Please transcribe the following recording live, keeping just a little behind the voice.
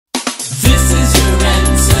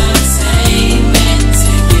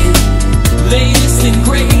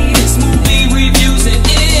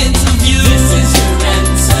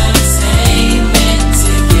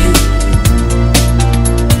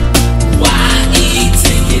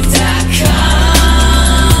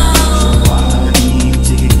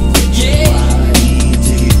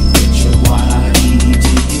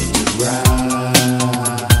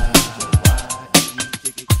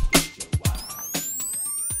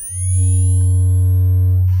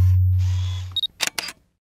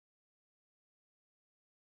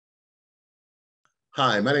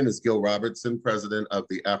Hi, my name is Gil Robertson, president of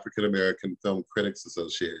the African American Film Critics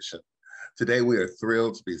Association. Today, we are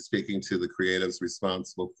thrilled to be speaking to the creatives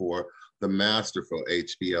responsible for the masterful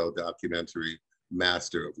HBO documentary,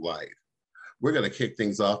 Master of Light. We're going to kick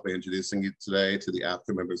things off by introducing you today to the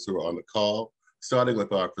AAFCA members who are on the call, starting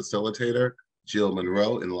with our facilitator, Jill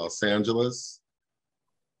Monroe in Los Angeles,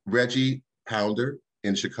 Reggie Pounder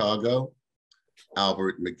in Chicago,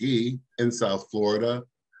 Albert McGee in South Florida,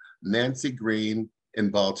 Nancy Green in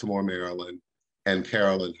Baltimore, Maryland, and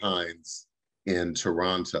Carolyn Hines in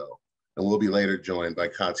Toronto. And we'll be later joined by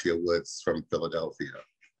Katya Woods from Philadelphia.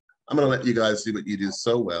 I'm going to let you guys do what you do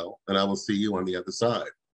so well, and I will see you on the other side.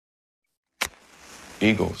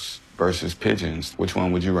 Eagles versus pigeons, which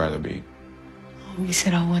one would you rather be? We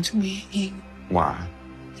said I want to be an eagle. Why?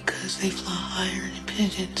 Because they fly higher than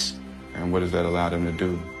pigeons. And what does that allow them to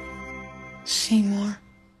do? See more.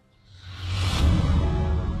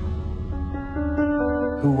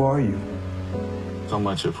 Who are you? So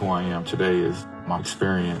much of who I am today is my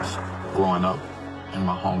experience growing up in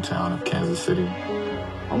my hometown of Kansas City.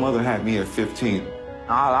 My mother had me at 15.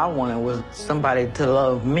 All I wanted was somebody to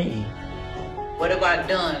love me. What have I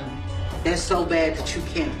done that's so bad that you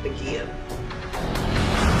can't forgive?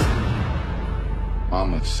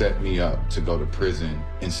 Mama set me up to go to prison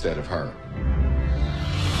instead of her.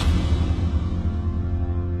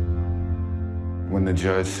 When the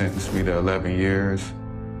judge sentenced me to 11 years,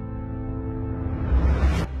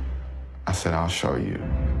 I said, I'll show you.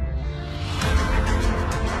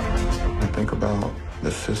 I think about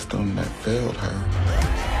the system that failed her.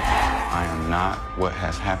 I am not what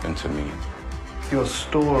has happened to me. Your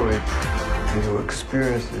story, your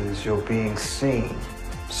experiences, your being seen.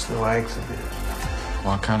 It's no accident.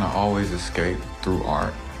 Well, I kind of always escape through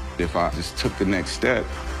art. If I just took the next step,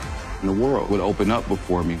 the world would open up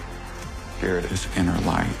before me. Here it is, inner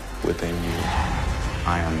light within you.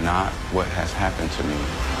 I am not what has happened to me.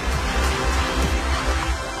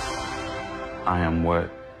 I am what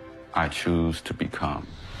I choose to become.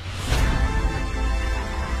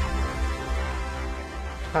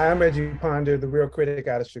 Hi, I'm Reggie Pounder, the real critic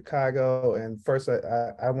out of Chicago. And first,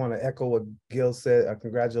 I want to echo what Gil said.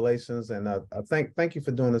 Congratulations, and thank you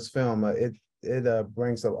for doing this film. It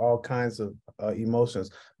brings up all kinds of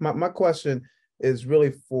emotions. My question is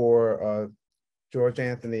really for George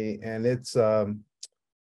Anthony, and it's a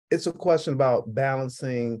question about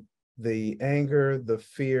balancing the anger, the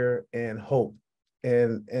fear, and hope,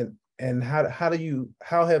 and how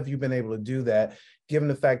have you been able to do that, given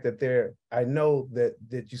the fact that I know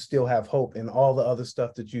that you still have hope in all the other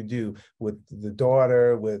stuff that you do with the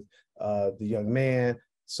daughter, with the young man.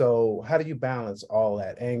 So how do you balance all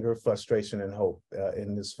that anger, frustration, and hope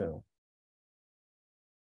in this film?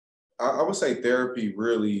 I would say therapy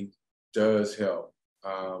really does help.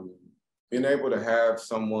 Being able to have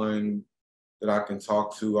someone that I can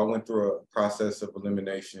talk to. I went through a process of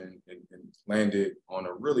elimination and landed on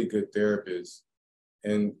a really good therapist.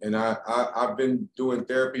 And I've been doing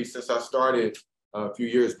therapy since I started a few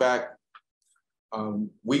years back,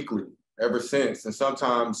 weekly, ever since. And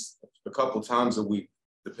sometimes a couple times a week,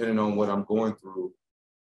 depending on what I'm going through.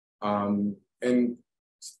 And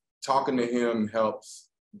talking to him helps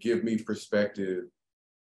give me perspective,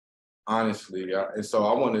 honestly. And so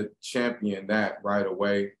I want to champion that right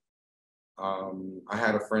away. I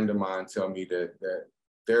had a friend of mine tell me that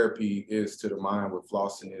therapy is to the mind what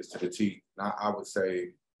flossing is to the teeth. And I would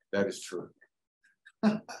say that is true.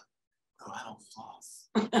 Oh, I don't floss.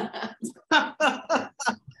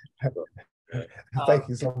 Thank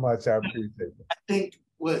you so much. I appreciate it. I think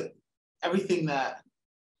everything that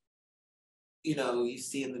you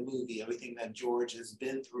see in the movie, everything that George has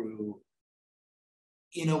been through,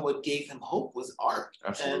 what gave him hope was art.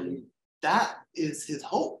 Absolutely. And that is his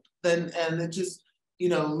hope. And it just,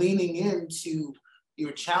 leaning into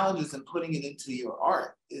your challenges and putting it into your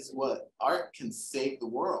art is what art can save the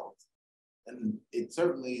world. And it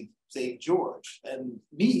certainly saved George and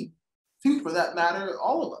me too, for that matter,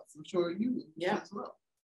 all of us. I'm sure you as well.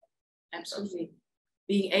 Absolutely.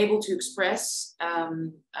 Being able to express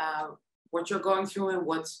what you're going through and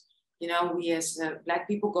what, we as Black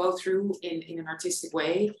people go through in an artistic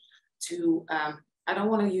way to, I don't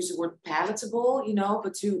want to use the word palatable,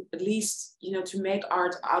 but to at least, to make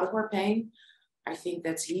art out of our pain. I think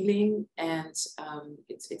that's healing, and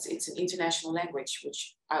it's an international language,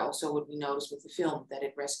 which I also would notice with the film, that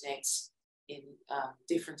it resonates in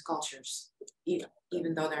different cultures,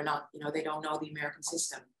 even though they're not, they don't know the American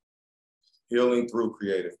system. Healing through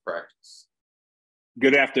creative practice.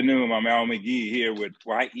 Good afternoon, I'm Al McGee here with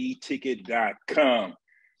YETicket.com.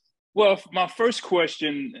 Well, my first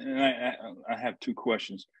question, and I have two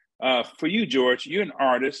questions. For you, George, you're an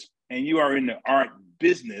artist and you are in the art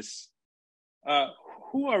business.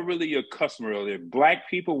 Who are really your customers? Are they Black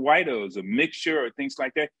people, white, or is it a mixture or things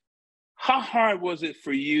like that? How hard was it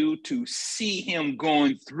for you to see him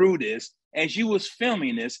going through this as you was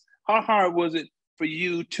filming this? How hard was it for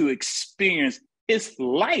you to experience his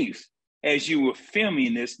life as you were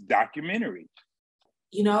filming this documentary?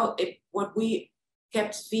 You know, what we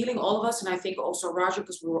kept feeling, all of us, and I think also Roger,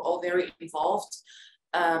 because we were all very involved,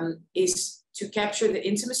 is to capture the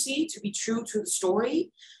intimacy, to be true to the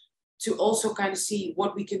story, to also kind of see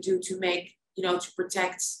what we can do to make, you know, to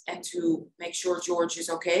protect and to make sure George is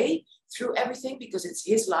okay through everything, because it's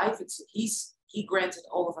his life, he granted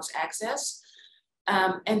all of us access.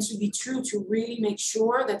 And to be true, to really make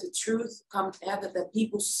sure that the truth comes, that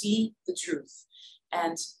people see the truth,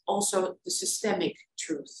 and also the systemic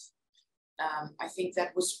truth. I think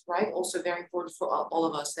that was also very important for all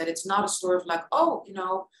of us, that it's not a story of like, oh, you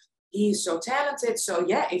know, he's so talented, so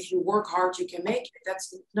yeah, if you work hard, you can make it.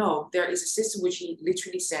 No, there is a system which he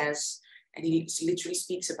literally says, and he literally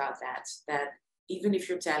speaks about that even if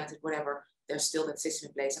you're talented, whatever, there's still that system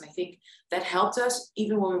in place. And I think that helped us,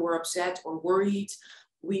 even when we were upset or worried,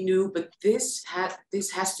 we knew, but this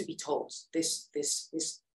has to be told, this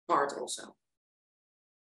part also.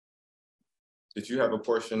 Did you have a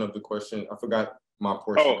portion of the question? I forgot my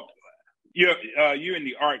portion. Oh, you're in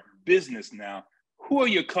the art business now. Who are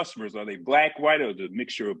your customers? Are they Black, white, or the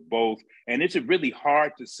mixture of both? And is it really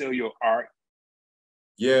hard to sell your art?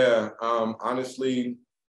 Yeah, honestly,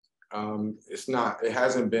 it's not. It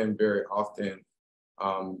hasn't been very often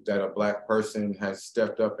that a Black person has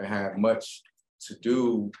stepped up and had much to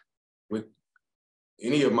do with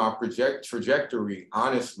any of my trajectory.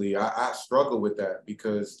 Honestly, I struggle with that,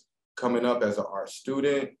 because coming up as an art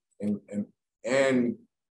student and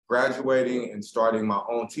graduating and starting my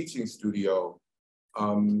own teaching studio,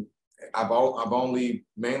 I've only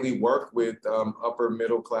mainly worked with upper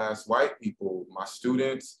middle class white people. My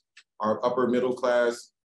students are upper middle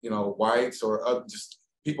class, you know, whites or just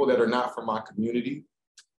people that are not from my community.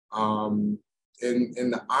 And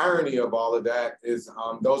the irony of all of that is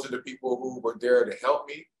those are the people who were there to help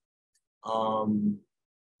me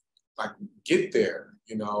like get there,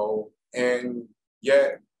 you know, and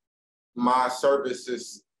yet my service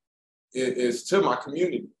is to my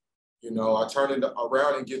community. You know, I turn it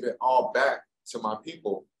around and give it all back to my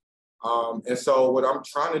people. And so what I'm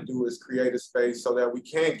trying to do is create a space so that we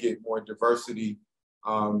can get more diversity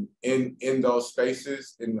in those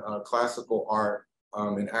spaces, in classical art,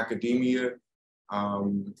 in academia.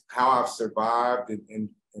 How I've survived and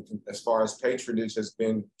as far as patronage has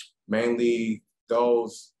been mainly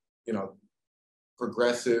those, you know,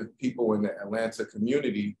 progressive people in the Atlanta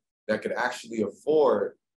community that could actually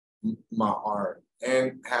afford my art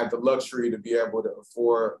and have the luxury to be able to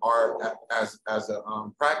afford art as a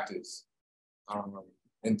practice,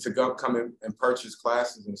 and to come in and purchase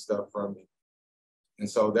classes and stuff from me. And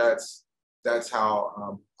so that's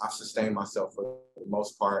how I sustain myself for the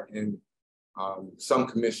most part in some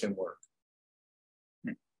commission work.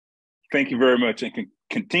 Thank you very much, and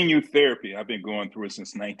continue therapy. I've been going through it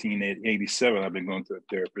since 1987. I've been going to a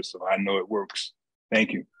therapist, so I know it works.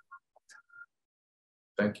 Thank you.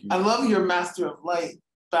 Thank you. I love your Master of Light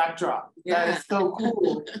backdrop. Yeah. That is so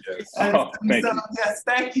cool. Yes. Oh, thank you. Yes,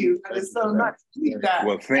 thank you. That is so nice. That.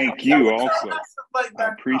 Well, thank you also. I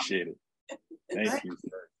appreciate it. Thank you.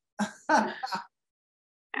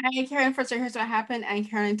 Hi, Karen Fritzer. Here's What Happened, and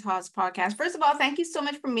Karen Todd's podcast. First of all, thank you so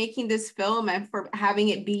much for making this film and for having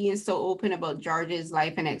it being so open about George's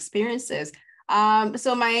life and experiences.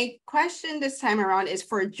 So my question this time around is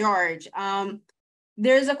for George.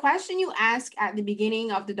 There's a question you ask at the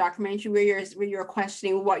beginning of the documentary where you're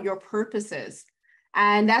questioning what your purpose is.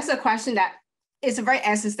 And that's a question that is a very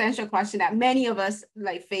existential question that many of us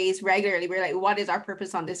face regularly. We're like, what is our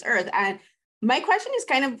purpose on this earth? And my question is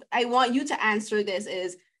I want you to answer this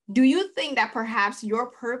is, do you think that perhaps your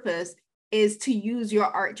purpose is to use your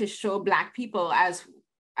art to show Black people as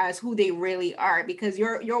who they really are? Because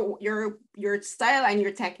your style and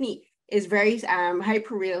your technique is very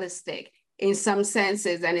hyper-realistic in some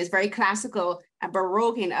senses, and is very classical and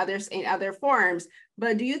Baroque in other forms.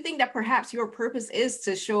 But do you think that perhaps your purpose is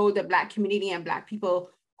to show the Black community and Black people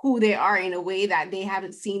who they are in a way that they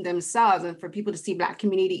haven't seen themselves, and for people to see Black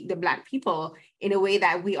community, the Black people, in a way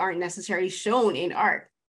that we aren't necessarily shown in art?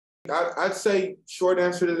 I'd say short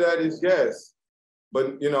answer to that is yes,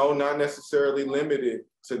 but not necessarily limited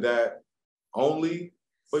to that only.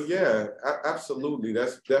 But yeah, absolutely,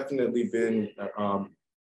 that's definitely been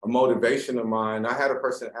a motivation of mine. I had a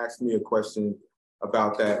person ask me a question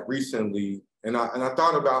about that recently, and I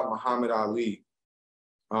thought about Muhammad Ali.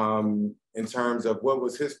 in terms of what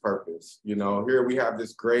was his purpose. You know, here we have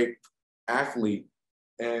this great athlete,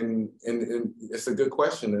 and it's a good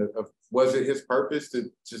question of was it his purpose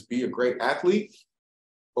to just be a great athlete,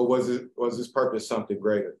 or was his purpose something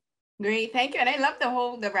greater? Great, thank you. And I love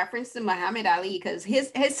the reference to Muhammad Ali, because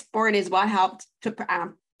his sport is what helped to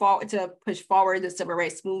push forward the civil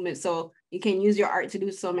rights movement. So you can use your art to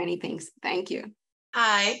do so many things. Thank you.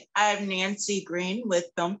 Hi, I'm Nancy Green with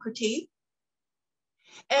Film Critique.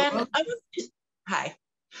 And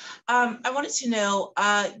I wanted to know,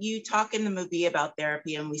 you talk in the movie about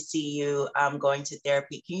therapy, and we see you going to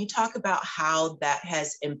therapy. Can you talk about how that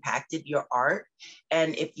has impacted your art,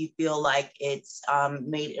 and if you feel like it's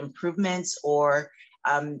made improvements, or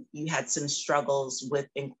you had some struggles with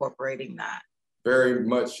incorporating that? Very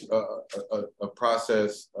much a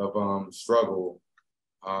process of struggle.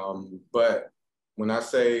 But when I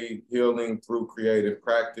say healing through creative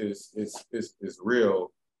practice, it's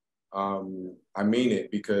real. I mean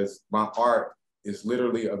it, because my art is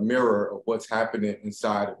literally a mirror of what's happening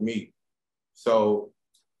inside of me. So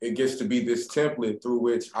it gets to be this template through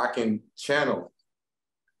which I can channel,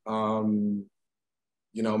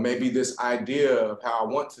 you know, maybe this idea of how I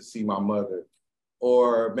want to see my mother,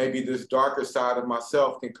 or maybe this darker side of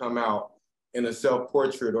myself can come out in a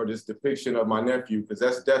self-portrait or this depiction of my nephew, because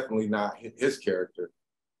that's definitely not his character,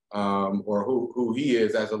 or who he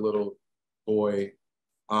is as a little boy.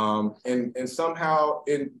 And somehow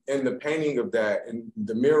in the painting of that and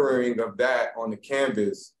the mirroring of that on the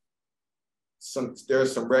canvas,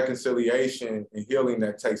 there's some reconciliation and healing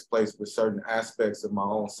that takes place with certain aspects of my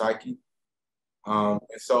own psyche. And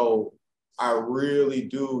so I really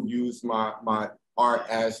do use my art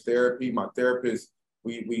as therapy. My therapist,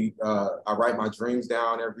 I write my dreams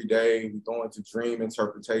down every day. We go into dream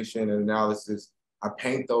interpretation and analysis. I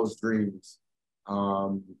paint those dreams.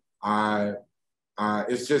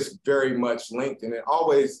 It's just very much linked, and it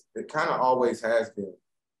kind of always has been.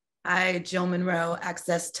 Hi, Jill Monroe,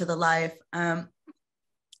 Access to the Life.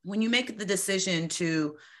 When you make the decision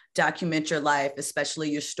to document your life,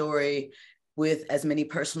 especially your story, with as many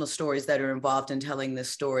personal stories that are involved in telling this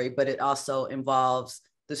story, but it also involves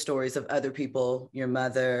the stories of other people, your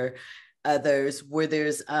mother, others, where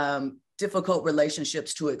there's difficult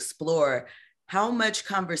relationships to explore, how much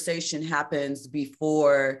conversation happens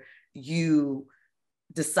before you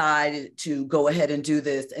decide to go ahead and do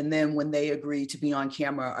this? And then when they agree to be on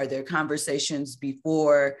camera, are there conversations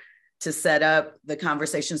before to set up the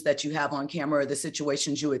conversations that you have on camera, or the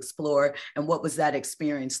situations you explore? And what was that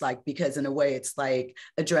experience like? Because in a way, it's like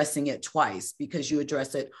addressing it twice, because you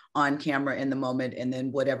address it on camera in the moment, and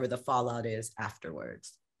then whatever the fallout is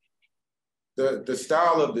afterwards. The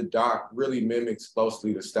style of the doc really mimics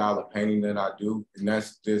closely the style of painting that I do. And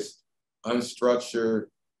that's this unstructured,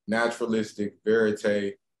 naturalistic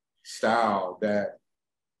verite style that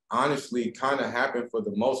honestly kind of happened for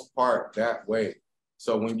the most part that way.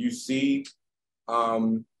 So when you see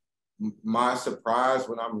my surprise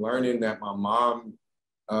when I'm learning that my mom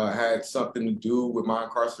had something to do with my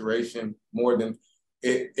incarceration, more than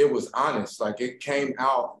it was honest. Like, it came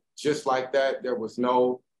out just like that. There was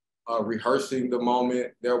no rehearsing the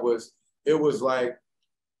moment. It was like,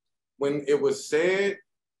 when it was said,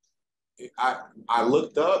 I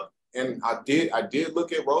looked up, and I did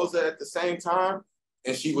look at Rosa at the same time,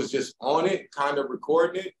 and she was just on it, kind of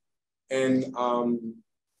recording it. And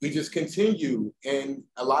we just continue. And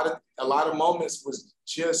a lot of moments was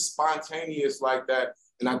just spontaneous like that.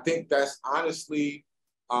 And I think that's honestly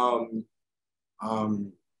the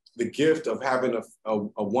gift of having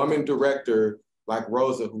a woman director like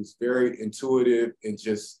Rosa, who's very intuitive and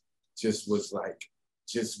just was like,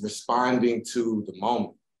 just responding to the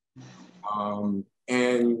moment.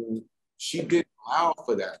 And she didn't allow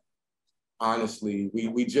for that. Honestly,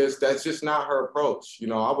 that's just not her approach. You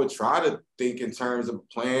know, I would try to think in terms of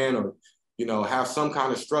a plan, or, you know, have some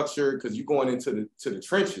kind of structure, because you're going into the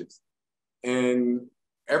trenches. And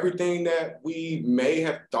everything that we may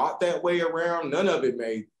have thought that way around, none of it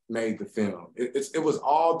made the film. It was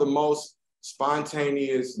all the most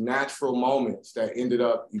spontaneous, natural moments that ended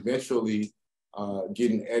up eventually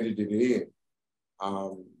getting edited in.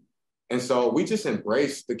 And so we just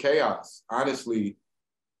embraced the chaos, honestly.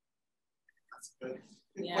 That's good.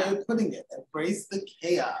 Good way of putting it. Embrace the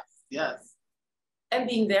chaos. Yes. And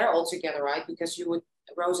being there all together, right? Because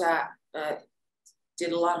Rosa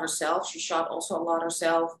did a lot herself. She shot also a lot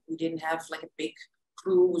herself. We didn't have like a big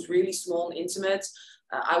crew. It was really small and intimate.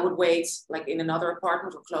 I would wait like in another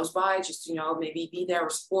apartment or close by, just, you know, maybe be there or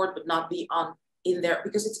support, but not be in there,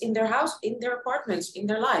 because it's in their house, in their apartments, in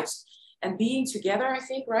their lives. And being together, I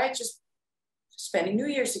think, right? Just spending New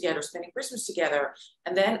Year's together, spending Christmas together.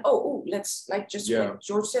 And then, let's, like just what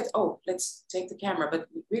George said, let's take the camera, but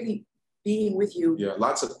really being with you. Yeah,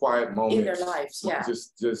 lots of quiet moments. In their lives, yeah.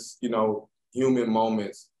 Just you know, human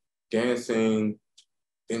moments, dancing,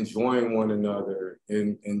 enjoying one another,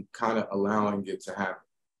 and kind of allowing it to happen.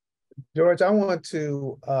 George, I want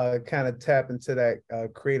to kind of tap into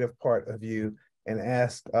that creative part of you and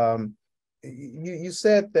ask, you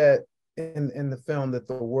said that in the film that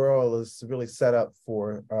the world is really set up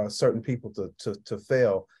for certain people to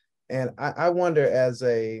fail. And I wonder, as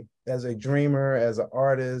a dreamer, as an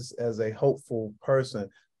artist, as a hopeful person,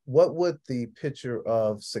 what would the picture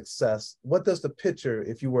of success, what does the picture,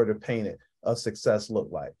 if you were to paint it, of success look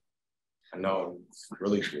like? I know, it's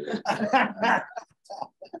really good.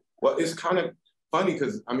 Well, it's kind of funny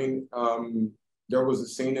because, I mean, there was a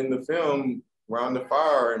scene in the film around the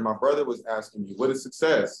fire and my brother was asking me, what is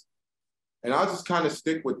success? And I'll just kind of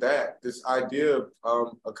stick with that, this idea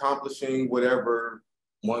of accomplishing whatever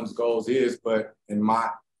one's goals is. But in my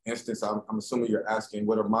instance, I'm assuming you're asking,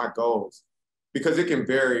 what are my goals? Because it can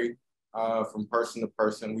vary from person to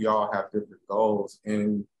person. We all have different goals.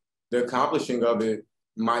 And the accomplishing of it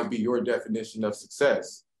might be your definition of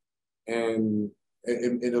success. And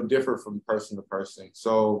it'll differ from person to person.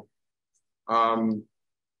 So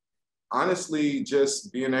honestly,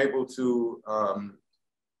 just being able to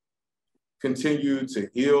continue to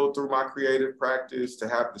heal through my creative practice, to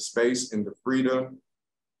have the space and the freedom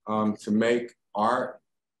to make art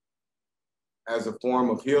as a form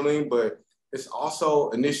of healing, but it's also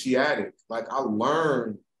initiatic. Like, I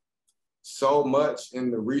learned so much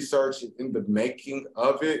in the research, in the making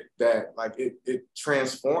of it, that like it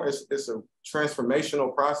transforms, it's a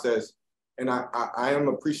transformational process. And I am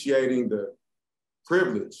appreciating the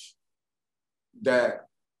privilege that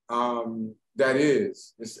that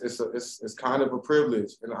is. It's kind of a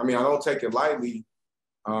privilege. And I mean, I don't take it lightly.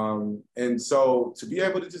 And so to be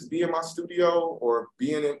able to just be in my studio or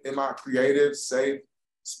being in my creative, safe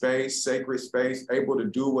space, sacred space, able to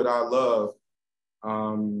do what I love,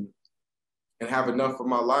 and have enough of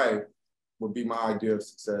my life would be my idea of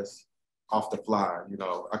success off the fly. You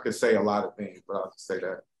know, I could say a lot of things, but I'll just say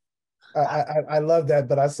that. I love that,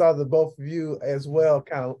 but I saw that both of you as well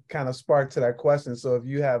kind of sparked to that question. So if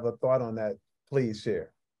you have a thought on that, please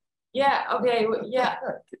share. Yeah, okay, yeah.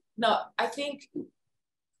 No, I think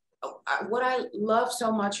what I love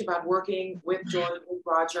so much about working with George and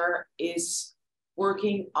Roger is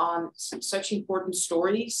working on such important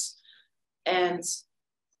stories and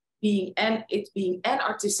being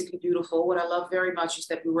artistically beautiful. What I love very much is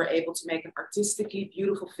that we were able to make an artistically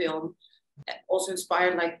beautiful film, also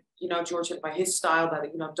inspired, like, you know, George had by his style, by,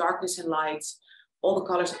 you know, darkness and light, all the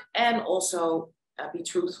colors, and also be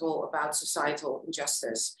truthful about societal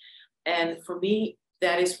injustice. And for me,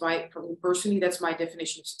 that is for me personally, that's my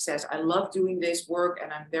definition of success. I love doing this work,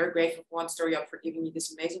 and I'm very grateful for One Story Up for giving me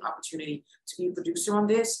this amazing opportunity to be a producer on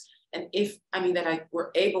this. And that I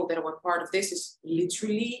were part of this is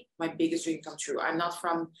literally my biggest dream come true. I'm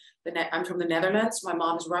from the Netherlands. My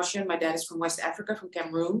mom is Russian. My dad is from West Africa, from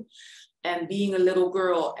Cameroon. And being a little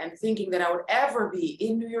girl and thinking that I would ever be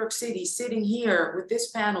in New York City, sitting here with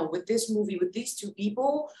this panel, with this movie, with these two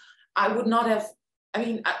people, I would not have,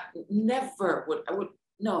 I never would,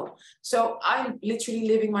 no. So I'm literally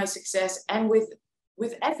living my success, and with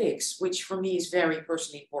ethics, which for me is very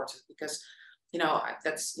personally important, because, you know,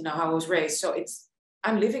 that's, you know, how I was raised. So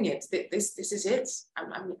I'm living it. This is it.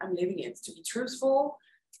 I'm living it, to be truthful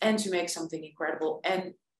and to make something incredible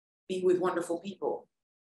and be with wonderful people.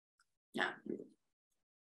 Yeah.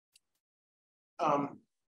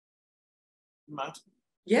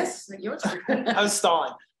 Yes, your turn. I was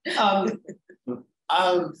stalling.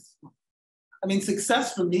 I mean,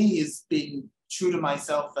 success for me is being true to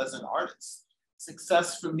myself as an artist.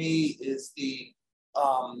 Success for me is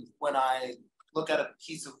when I look at a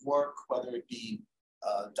piece of work, whether it be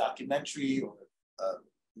a documentary or a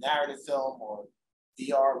narrative film or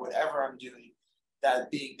VR, whatever I'm doing, have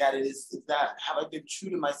I been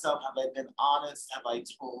true to myself? Have I been honest? Have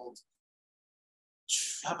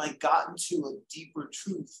I gotten to a deeper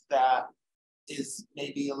truth that is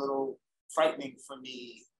maybe a little frightening for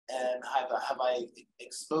me? And have I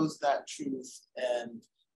exposed that truth and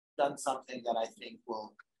done something that I think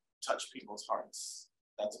will touch people's hearts?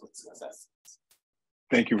 That's what success is.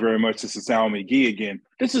 Thank you very much. This is Al McGee again.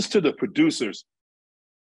 This is to the producers.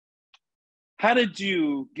 How did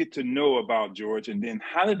you get to know about George, and then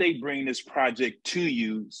how did they bring this project to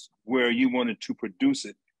you where you wanted to produce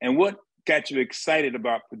it? And what got you excited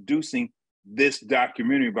about producing this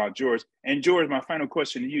documentary about George? And George, my final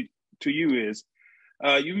question to you is,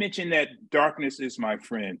 you mentioned that darkness is my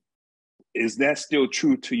friend. is that still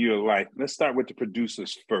true to your life? Let's start with the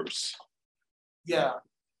producers first. Yeah.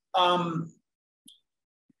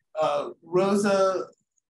 Rosa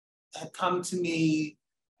had come to me.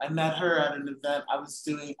 I met her at an event I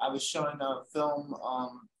was showing a film,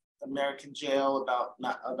 American Jail,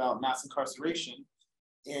 about mass incarceration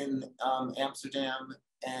in Amsterdam.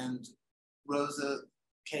 And Rosa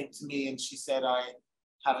came to me and she said, I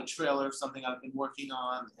have a trailer of something I've been working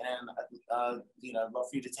on, and I'd love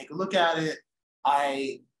for you to take a look at it.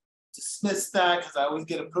 I dismissed that because I always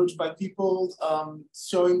get approached by people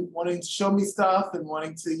wanting to show me stuff and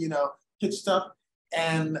wanting to, pitch stuff.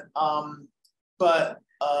 And but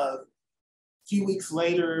a few weeks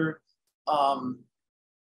later,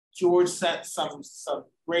 George sent some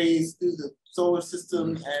rays through the solar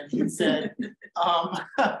system, and he said,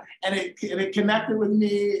 and it connected with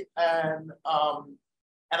me, and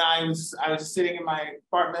I was just sitting in my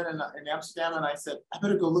apartment in Amsterdam, and I said, I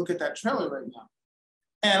better go look at that trailer right now.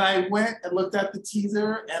 And I went and looked at the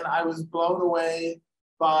teaser, and I was blown away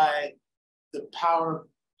by the power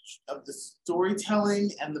of the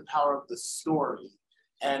storytelling and the power of the story.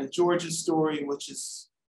 And George's story, which is,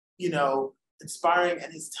 inspiring,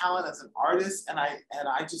 and his talent as an artist. And I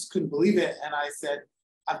just couldn't believe it. And I said,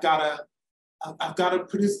 I've got to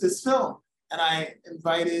produce this film. And I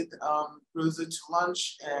invited Rosa to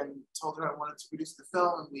lunch and told her I wanted to produce the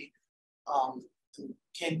film. And we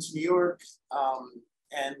came to New York,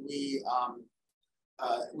 and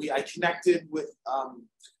I connected with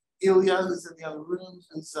Ilya, who's in the other room,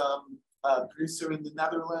 who's a producer in the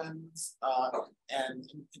Netherlands, and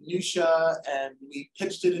Anousha, and we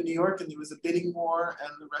pitched it in New York, and there was a bidding war,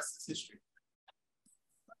 and the rest is history.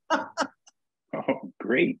 Oh,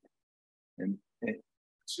 great. And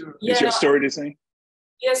sure. Is your story the same?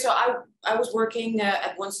 Yeah, so I was working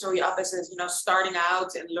at One Story Up as starting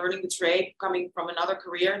out and learning the trade, coming from another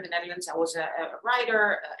career in the Netherlands. I was a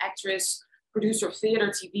writer, actress, producer of theater,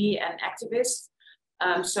 TV, and activist.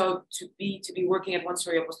 So to be working at One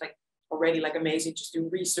Story Up was already amazing, just doing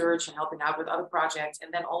research and helping out with other projects.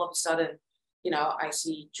 And then all of a sudden, I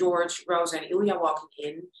see George, Rosa, and Ilya walking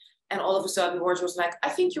in, and all of a sudden George was like, I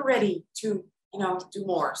think you're ready to, do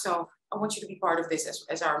more. So I want you to be part of this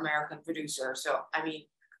as our American producer. So, I mean,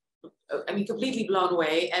 completely blown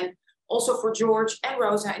away. And also for George and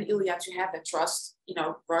Rosa and Ilya to have that trust,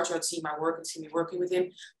 Roger had seen my work and seen me working with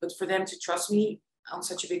him, but for them to trust me on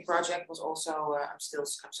such a big project was also, I'm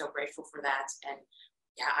so grateful for that. And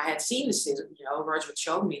yeah, I had seen this, Roger had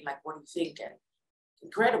shown me, what do you think? And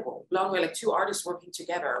incredible, blown away, two artists working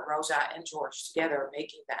together, Rosa and George together,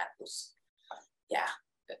 making that was, yeah,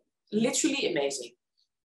 literally amazing.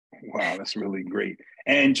 Wow, that's really great.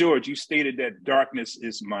 And George, you stated that darkness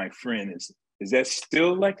is my friend. Is that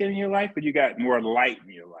still like in your life, or you got more light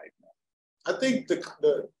in your life now? I think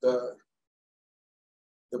the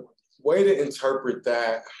way to interpret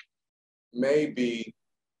that may be,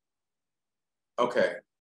 okay,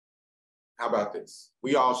 how about this?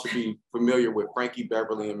 We all should be familiar with Frankie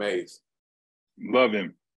Beverly and Maze. Love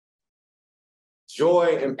him.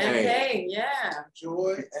 Joy and pain. And pain, yeah.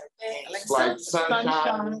 Joy and pain. It's like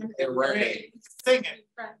sunshine and rain. Sing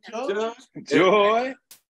it. Joy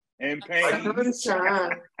and pain.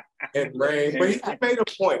 Sunshine and rain. But he made a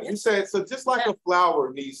point. He said, so just like a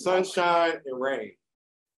flower needs sunshine and rain,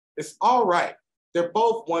 it's all right. They're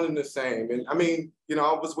both one and the same. And I mean, I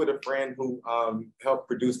was with a friend who helped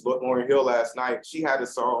produce Lauryn Hill last night. She had a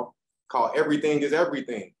song called Everything is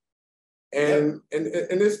Everything. And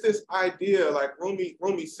it's this idea, like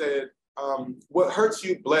Rumi said, what hurts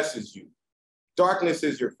you blesses you. Darkness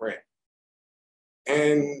is your friend.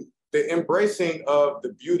 And the embracing of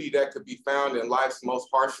the beauty that could be found in life's most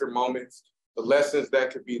harsher moments, the lessons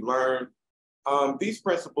that could be learned, these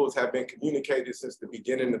principles have been communicated since the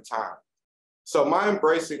beginning of time. So my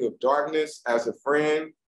embracing of darkness as a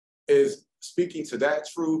friend is speaking to that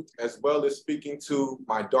truth, as well as speaking to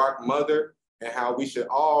my dark mother and how we should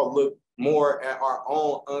all look more at our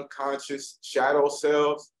own unconscious shadow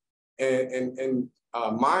selves and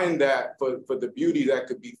mind that for the beauty that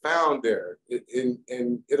could be found there.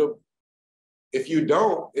 And it'll, if you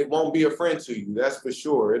don't, it won't be a friend to you, that's for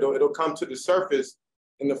sure. It'll come to the surface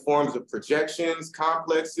in the forms of projections,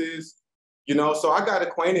 complexes, so I got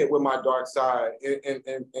acquainted with my dark side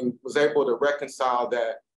and was able to reconcile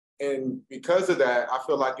that. And because of that, I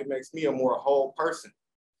feel like it makes me a more whole person,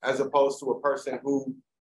 as opposed to a person who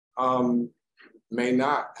may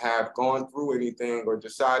not have gone through anything or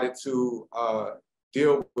decided to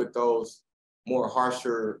deal with those more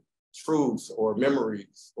harsher truths or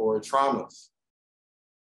memories or traumas.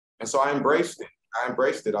 And so I embraced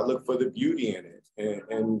it. I look for the beauty in it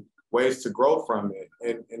and ways to grow from it.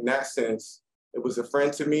 And in that sense, it was a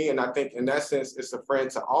friend to me. And I think in that sense, it's a friend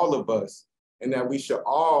to all of us, and that we should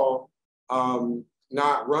all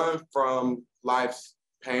not run from life's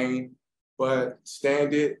pain, but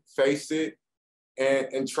stand it, face it,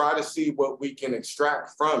 and try to see what we can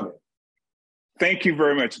extract from it. Thank you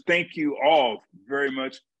very much. Thank you all very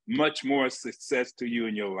much. Much more success to you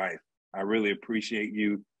in your life. I really appreciate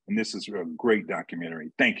you. And this is a great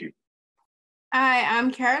documentary. Thank you. Hi,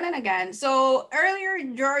 I'm Carolyn again. So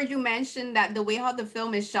earlier, George, you mentioned that the way how the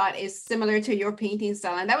film is shot is similar to your painting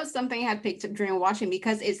style. And that was something I had picked up during watching,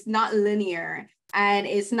 because it's not linear. And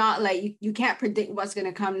it's not like you can't predict what's going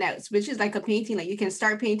to come next, which is like a painting. Like you can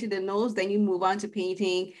start painting the nose, then you move on to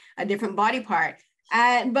painting a different body part.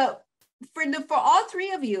 But for all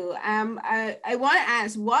three of you, I want to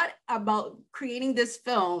ask, what about creating this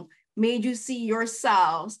film made you see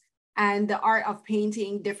yourselves and the art of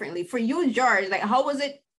painting differently? For you, George, like what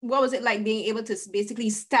was it like being able to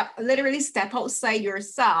basically literally step outside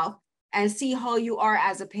yourself and see how you are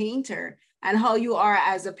as a painter, and how you are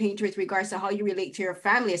as a painter with regards to how you relate to your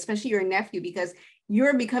family, especially your nephew, because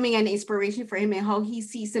you're becoming an inspiration for him and how he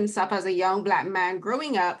sees himself as a young Black man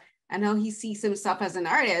growing up and how he sees himself as an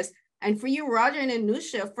artist. And for you, Roger and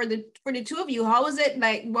Anousha, for the two of you, how was it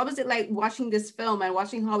like? What was it like watching this film and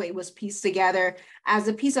watching how it was pieced together as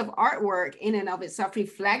a piece of artwork in and of itself,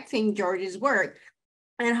 reflecting George's work,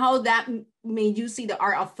 and how that made you see the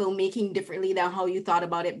art of filmmaking differently than how you thought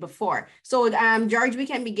about it before? So, George, we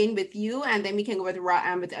can begin with you, and then we can go with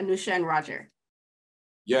Anousha and Roger.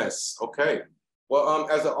 Yes. Okay. Well,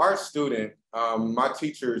 as an art student, my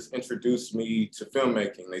teachers introduced me to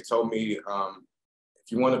filmmaking. They told me,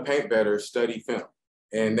 if you want to paint better, study film.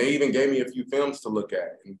 And they even gave me a few films to look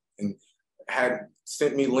at, and had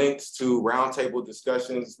sent me links to roundtable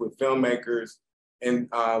discussions with filmmakers. And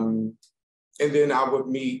then I would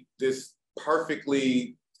meet this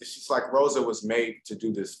she's like, Rosa was made to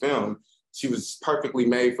do this film. She was perfectly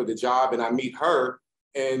made for the job. And I meet her,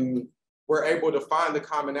 and we're able to find the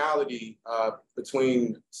commonality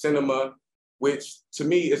between cinema, which to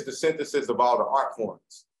me is the synthesis of all the art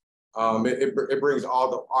forms. It brings all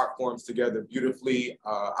the art forms together beautifully.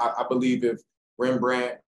 I believe if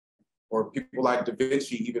Rembrandt or people like Da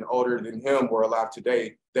Vinci, even older than him, were alive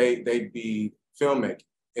today, they'd be filmmaking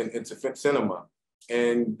into cinema.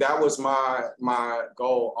 And that was my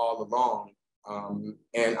goal all along.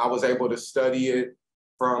 And I was able to study it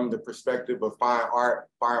from the perspective of fine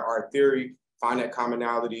art theory, find that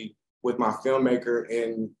commonality with my filmmaker.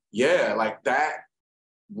 And yeah, like that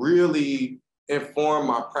really informed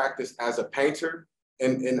my practice as a painter,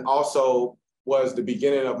 and also was the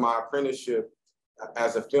beginning of my apprenticeship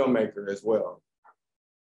as a filmmaker as well.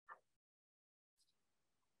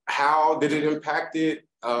 How did it impact it?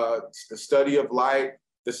 The study of light,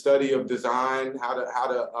 the study of design, how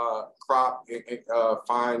to crop and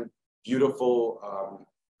find beautiful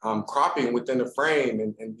cropping within the frame,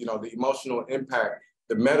 and you know, the emotional impact,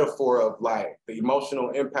 the metaphor of light, the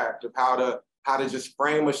emotional impact of how to just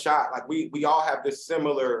frame a shot. Like we all have this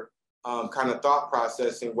similar kind of thought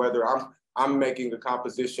process, and whether I'm making a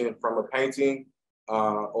composition from a painting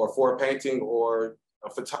or for a painting or a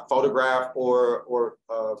photograph or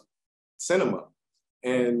cinema.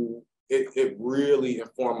 And it really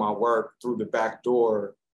informed my work through the back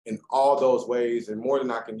door in all those ways, and more than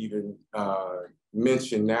I can even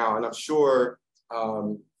mention now. And I'm sure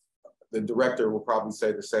the director will probably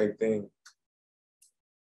say the same thing.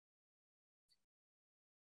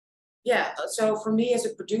 Yeah, so for me as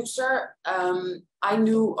a producer, I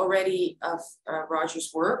knew already of Roger's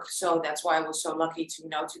work, so that's why I was so lucky to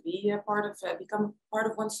be become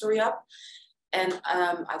part of One Story Up. And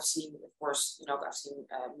I've seen, of course, I've seen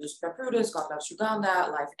Music by Prudence, God Loves Uganda,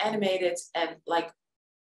 live animated, and like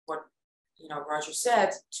what Roger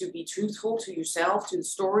said, to be truthful to yourself, to the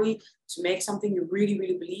story, to make something you really,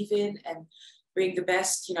 really believe in, and bring the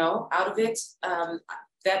best, out of it.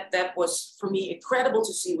 That was for me incredible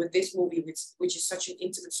to see with this movie, which is such an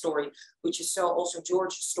intimate story, which is so also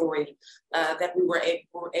George's story, that we were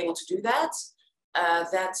able to do that.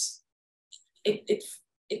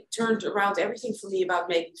 It turned around everything for me about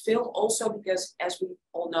making film. Also because, as we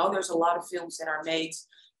all know, there's a lot of films that are made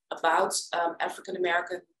about African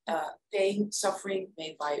American pain, suffering,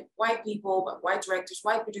 made by white people, by white directors,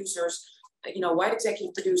 white producers, white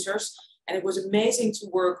executive producers, and it was amazing to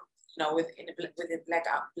work within a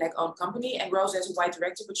black-owned company. And Rose as a white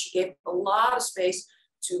director, but she gave a lot of space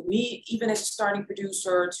to me, even as a starting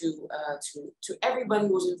producer, to everybody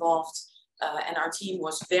who was involved, and our team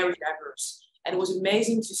was very diverse. And it was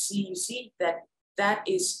amazing to see that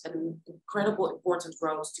is an incredible important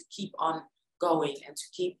role to keep on going and to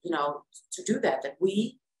keep, to do that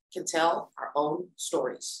we can tell our own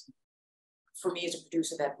stories. For me as a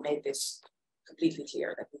producer, that made this completely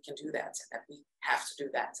clear that we can do that and that we have to do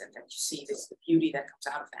that and that you see this, the beauty that comes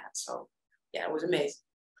out of that. So yeah, it was amazing.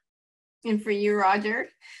 And for you, Roger?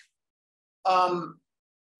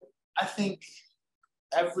 I think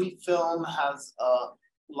every film has a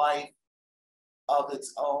life of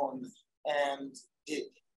its own, and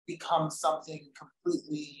it becomes something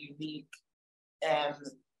completely unique. And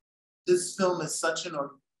this film is such an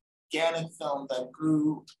organic film that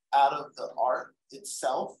grew out of the art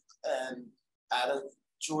itself and out of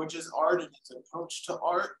George's art and his approach to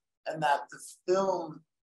art, and that the film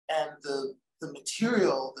and the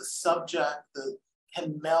material, the subject,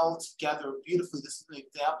 can meld together beautifully. This is an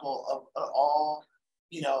example of all,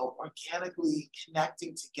 organically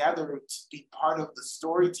connecting together to be part of the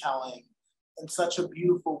storytelling in such a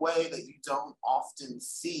beautiful way that you don't often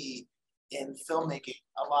see in filmmaking.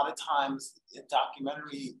 A lot of times in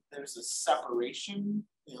documentary, there's a separation,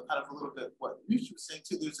 kind of a little bit what Anousha was saying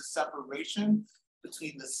too, there's a separation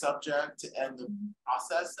between the subject and the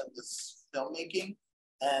process of this filmmaking.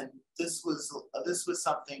 And this was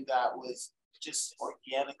something that was just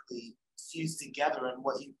organically fused together. And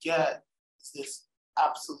what you get is this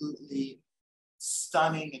absolutely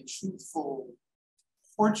stunning and truthful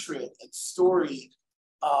portrait and story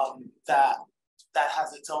that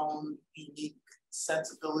has its own unique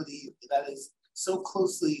sensibility that is so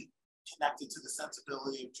closely connected to the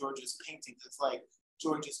sensibility of George's paintings. It's like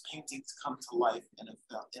George's paintings come to life in a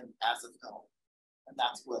film, as a film. And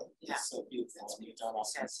that's what is so beautiful.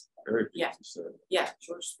 Very beautiful. Yeah,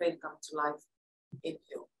 George's painting come to life in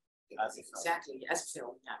film. Exactly, as a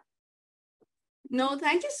film, yeah. No,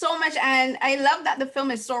 thank you so much. And I love that the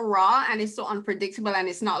film is so raw and it's so unpredictable and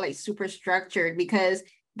it's not like super structured, because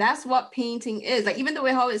that's what painting is. Like, even the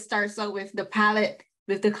way how it starts out with the palette,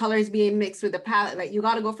 with the colors being mixed with the palette, like you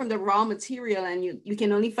got to go from the raw material and you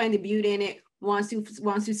can only find the beauty in it once you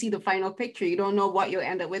see the final picture. You don't know what you'll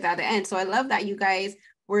end up with at the end. So I love that you guys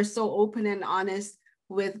were so open and honest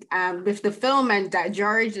with the film, and that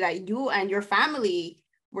George, that you and your family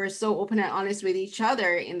were so open and honest with each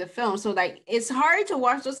other in the film. So like, it's hard to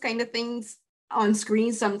watch those kind of things on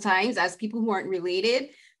screen sometimes as people who aren't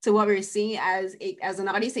related to what we're seeing as an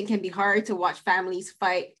audience. It can be hard to watch families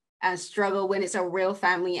fight and struggle when it's a real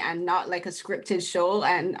family and not like a scripted show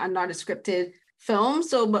and not a scripted film.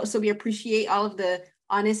 So we appreciate all of the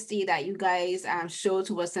honesty that you guys show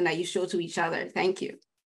to us and that you show to each other. Thank you.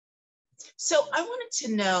 So I wanted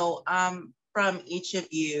to know from each of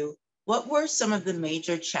you, what were some of the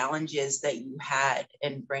major challenges that you had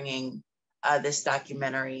in bringing this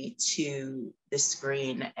documentary to the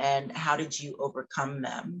screen, and how did you overcome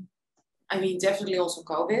them? I mean, definitely also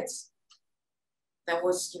COVID. That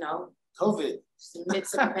was, COVID, the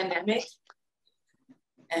midst of the pandemic.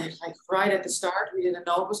 And like right at the start, we didn't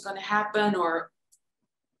know what was going to happen or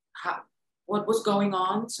what was going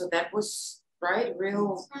on. So that was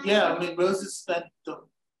real. Yeah, I mean, Rosa spent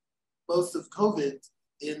most of COVID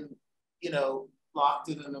in, locked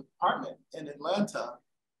in an apartment in Atlanta.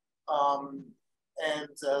 And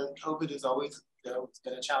COVID is always, it's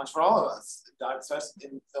been a challenge for all of us, especially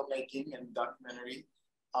in filmmaking and documentary.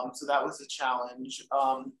 So that was a challenge.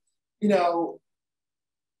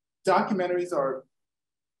 Documentaries are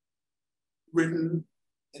written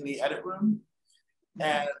in the edit room,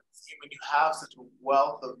 and when you have such a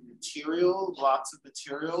wealth of material, lots of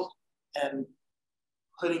material, and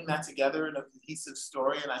putting that together in a cohesive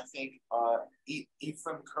story, and I think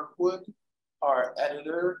Ephraim Kirkwood, our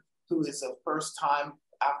editor, who is a first-time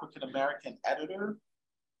African-American editor,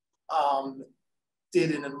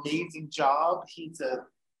 did an amazing job.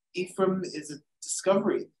 Ephraim is a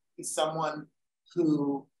discovery. He's someone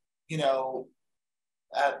who,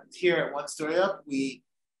 here at One Story Up, we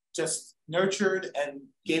just nurtured and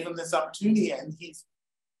gave him this opportunity, and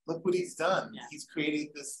look what he's done. Yeah. He's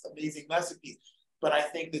created this amazing masterpiece. But I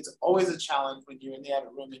think it's always a challenge when you're in the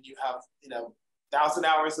edit room and you have, 1,000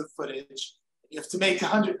 hours of footage. You have to make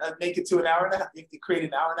it to an hour and a half. You have to create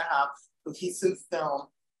an hour and a half cohesive film.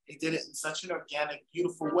 He did it in such an organic,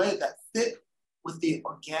 beautiful way that fit with the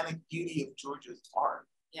organic beauty of George's art.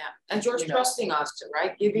 Yeah, and George trusting us,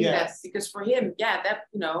 right? Giving that, because for him,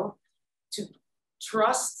 to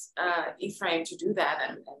trust Ephraim to do that,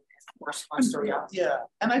 and of course, One Story Up. Yeah,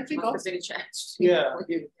 and I think also, and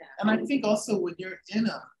I think also when you're in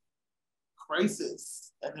a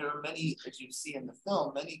crisis, and there are many, as you see in the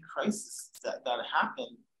film, many crises that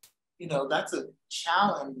happen, that's a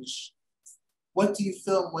challenge. What do you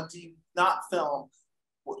film? What do you not film?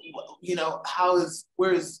 you know,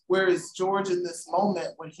 where is George in this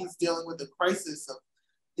moment when he's dealing with the crisis of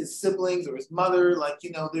his siblings or his mother? Like,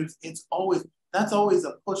 you know, that's always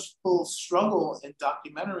a push-pull struggle in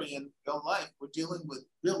documentary and real life. We're dealing with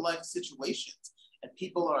real life situations, and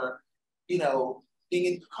people are, you know, being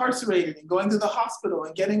incarcerated and going to the hospital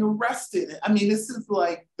and getting arrested. I mean, this is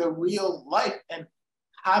like the real life. And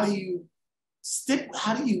how do you,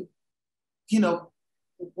 you know,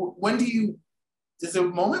 when do you, is there a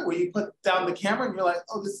moment where you put down the camera and you're like,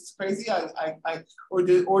 oh, this is crazy, or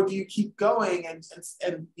do you keep going and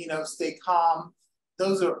you know, stay calm?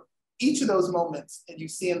 Those are, each of those moments, and you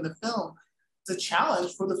see in the film, it's a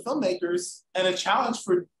challenge for the filmmakers and a challenge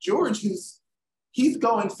for George, he's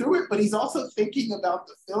going through it, but he's also thinking about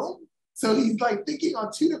the film. So he's like thinking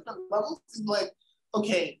on two different levels. He's like,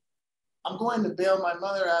 okay, I'm going to bail my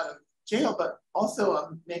mother out of jail, but also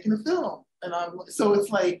I'm making a film. And so it's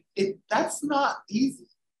like, that's not easy.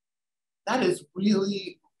 That is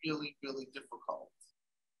really, really, really difficult.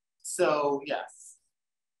 So yes.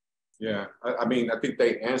 Yeah, I mean, I think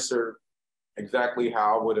they answered exactly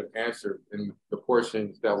how I would have answered in the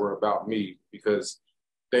portions that were about me, because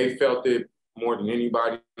they felt it more than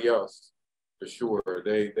anybody else, for sure.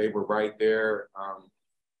 They were right there.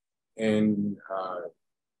 And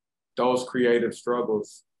those creative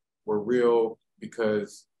struggles were real,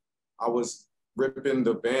 because I was ripping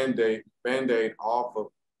the Band-Aid off of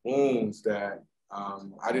wounds that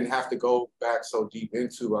I didn't have to go back so deep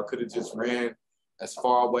into. I could have just ran as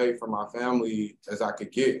far away from my family as I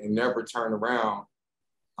could get and never turn around.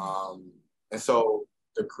 And so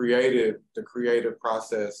the creative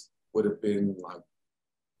process would have been like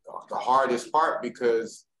the hardest part,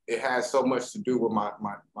 because it had so much to do with my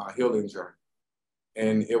healing journey.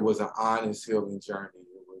 And it was an honest healing journey.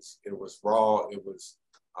 It was raw. It was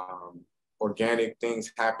organic.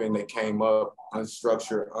 Things happened that came up,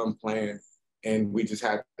 unstructured, unplanned, and we just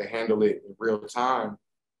had to handle it in real time.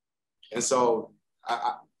 And so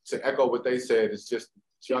to echo what they said, it's just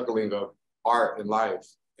juggling of art and life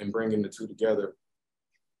and bringing the two together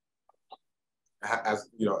as,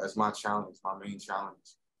 you know, as my challenge, my main challenge.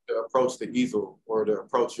 To approach the easel or to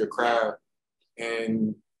approach your craft,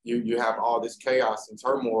 and you have all this chaos and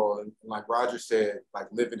turmoil, and like Roger said, like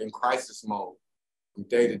living in crisis mode from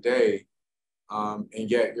day to day, and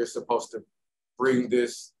yet you're supposed to bring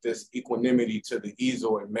this equanimity to the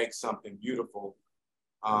easel and make something beautiful.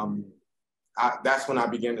 That's when I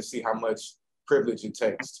began to see how much privilege it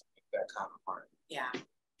takes to make that kind of art. Yeah,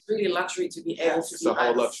 it's really a luxury to be able to it's a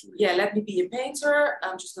whole luxury. Yeah, let me be a painter.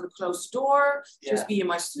 I'm just gonna close the door, just be in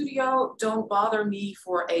my studio. Don't bother me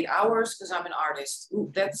for 8 hours because I'm an artist.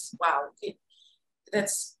 Ooh, that's, wow.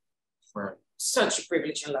 That's right. Such a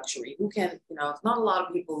privilege and luxury. Who can, you know, not a lot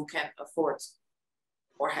of people who can afford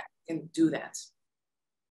or can do that.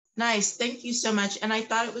 Nice, thank you so much. And I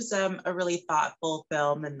thought it was a really thoughtful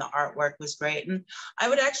film, and the artwork was great. And I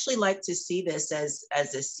would actually like to see this as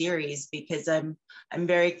a series, because I'm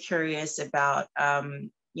very curious about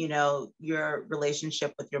you know, your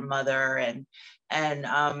relationship with your mother and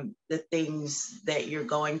the things that you're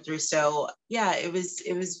going through. So yeah, it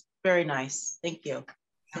was very nice. Thank you.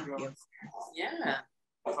 Thank you. Yeah.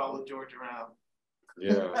 Follow George around.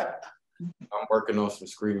 Yeah. I'm working on some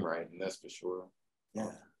screenwriting, that's for sure.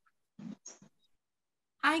 Yeah.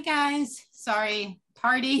 Hi guys, sorry,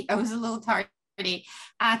 tardy. I was a little tardy.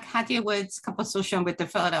 Katia Woods, Composition with the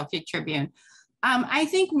Philadelphia Tribune. I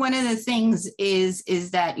think one of the things is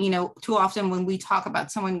that, you know, too often when we talk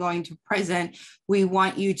about someone going to prison, we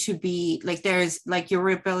want you to be like, there's like your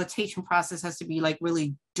rehabilitation process has to be like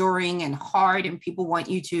really enduring and hard, and people want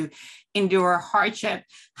you to endure hardship.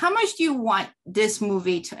 How much do you want this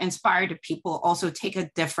movie to inspire the people also take a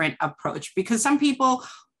different approach? Because some people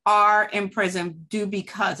are in prison due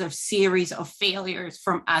because of series of failures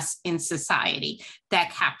from us in society that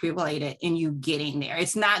capitulated in you getting there.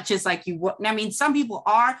 It's not just like you, I mean, some people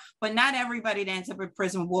are, but not everybody that ends up in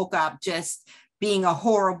prison woke up just being a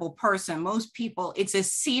horrible person. Most people, it's a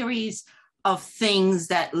series of things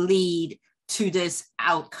that lead to this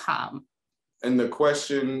outcome. And the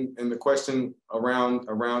question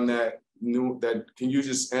around that, can you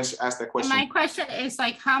just ask that question? And my question is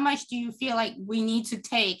like, how much do you feel like we need to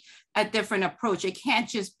take a different approach? It can't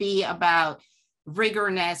just be about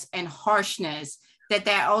rigorness and harshness,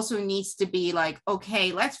 that also needs to be like,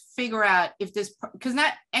 okay, let's figure out if this, because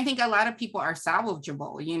I think a lot of people are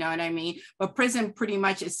salvageable, you know what I mean? But prison pretty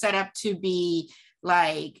much is set up to be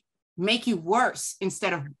like, make you worse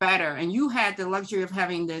instead of better. And you had the luxury of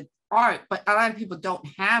having the art, but a lot of people don't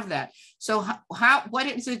have that. So what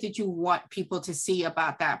is it that you want people to see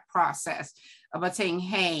about that process, about saying,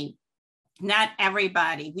 hey, not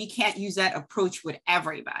everybody, we can't use that approach with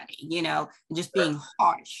everybody, you know, just being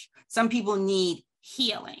harsh. Some people need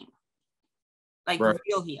healing, like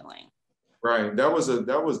real healing. Right. That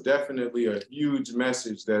was definitely a huge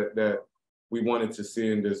message that we wanted to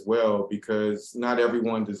send as well, because not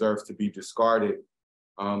everyone deserves to be discarded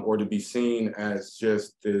or to be seen as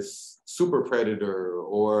just this super predator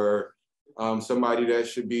or somebody that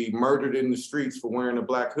should be murdered in the streets for wearing a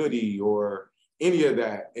black hoodie or any of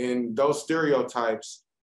that. And those stereotypes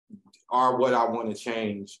are what I want to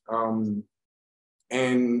change.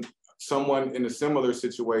 And someone in a similar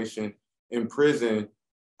situation in prison,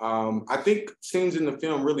 I think scenes in the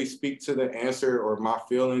film really speak to the answer or my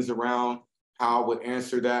feelings around how I would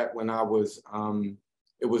answer that when I was,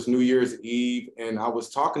 it was New Year's Eve and I was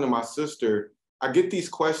talking to my sister. I get these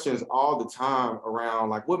questions all the time around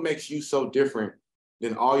like, what makes you so different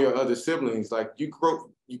than all your other siblings? Like you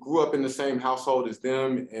grew up in the same household as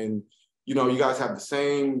them and, you know, you guys have the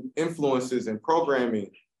same influences and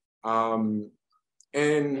programming.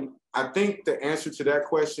 And I think the answer to that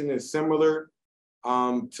question is similar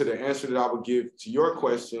to the answer that I would give to your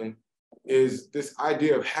question, is this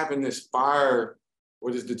idea of having this fire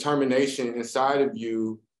or this determination inside of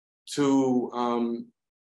you to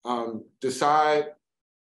decide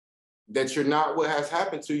that you're not what has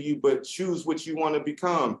happened to you, but choose what you want to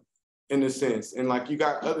become, in a sense. And like you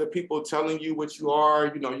got other people telling you what you are,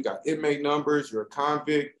 you know, you got inmate numbers, you're a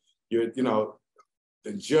convict, you're, you know,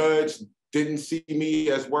 the judge didn't see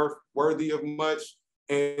me as worthy of much.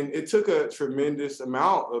 And it took a tremendous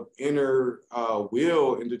amount of inner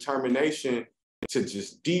will and determination to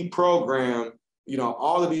just deprogram, you know,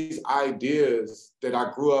 all of these ideas that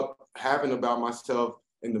I grew up having about myself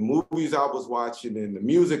in the movies I was watching and the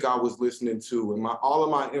music I was listening to and all of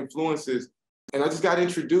my influences. And I just got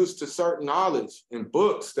introduced to certain knowledge and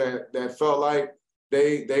books that felt like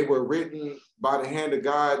they were written by the hand of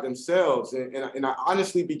God themselves. And I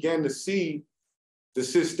honestly began to see the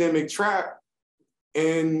systemic trap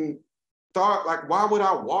and thought, like, why would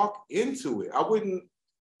I walk into it? I wouldn't,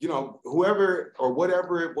 you know, whoever or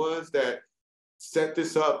whatever it was that set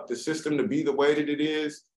this up, the system to be the way that it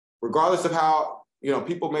is, regardless of how, you know,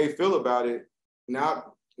 people may feel about it,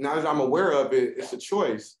 now that I'm aware of it, it's a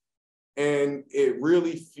choice. And it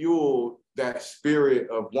really fueled that spirit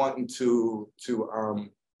of wanting to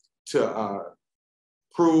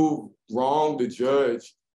prove wrong the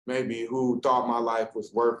judge, maybe, who thought my life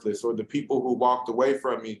was worthless, or the people who walked away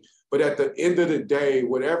from me. But at the end of the day,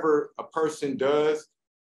 whatever a person does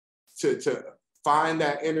to find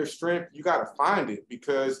that inner strength, you got to find it,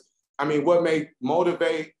 because I mean, what may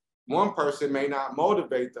motivate one person may not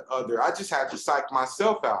motivate the other. I just had to psych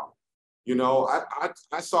myself out. You know,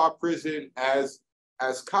 I saw prison as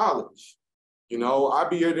college. You know, I'd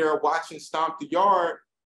be in there watching Stomp the Yard.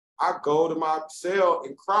 I go to my cell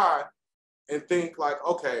and cry and think like,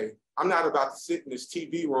 okay, I'm not about to sit in this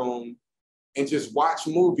TV room and just watch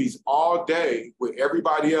movies all day with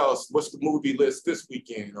everybody else. What's the movie list this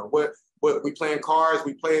weekend? Or what we playing cards,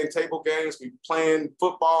 we playing table games, we playing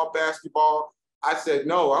football, basketball. I said,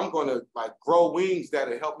 no, I'm gonna like grow wings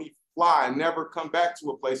that'll help me fly and never come back to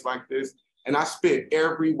a place like this. And I spent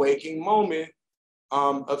every waking moment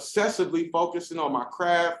obsessively focusing on my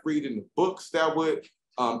craft, reading the books that would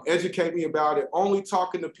educate me about it, only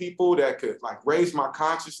talking to people that could like raise my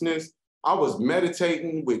consciousness. I was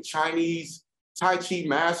meditating with Chinese Tai Chi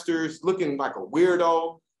masters, looking like a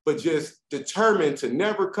weirdo, but just determined to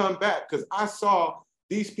never come back, because I saw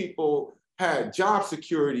these people had job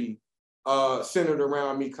security centered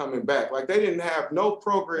around me coming back. Like they didn't have no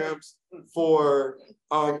programs for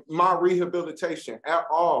my rehabilitation at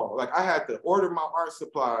all. Like I had to order my art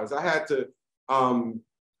supplies. I had to,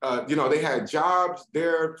 you know, they had jobs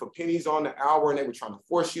there for pennies on the hour, and they were trying to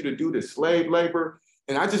force you to do this slave labor.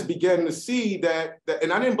 And I just began to see that,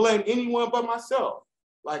 and I didn't blame anyone but myself.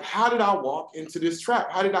 Like, how did I walk into this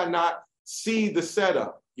trap? How did I not see the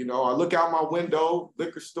setup? You know, I look out my window,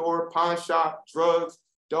 liquor store, pawn shop, drugs,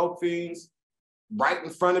 dope fiends, right in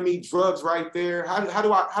front of me, drugs right there. How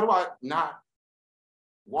do I not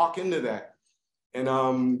walk into that?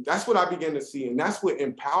 And that's what I began to see. And that's what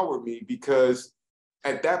empowered me, because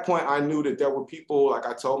at that point, I knew that there were people, like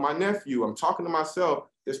I told my nephew, I'm talking to myself,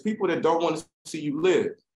 there's people that don't want to see you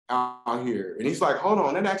live out here. And he's like, hold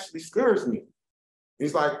on, that actually scares me.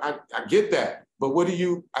 He's like, I get that, but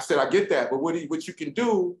I said, I get that, but what you can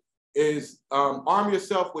do is arm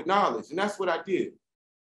yourself with knowledge. And that's what I did.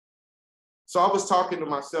 So I was talking to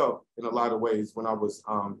myself in a lot of ways when I was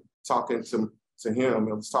talking to him.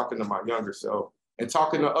 I was talking to my younger self and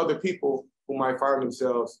talking to other people who might find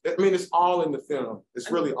themselves. I mean, it's all in the film.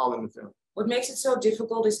 It's really all in the film. What makes it so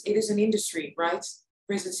difficult is it is an industry, right?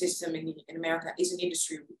 Prison system in America is an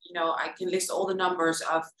industry. You know, I can list all the numbers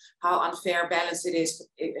of how unfair balance it is,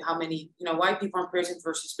 how many, you know, white people in prison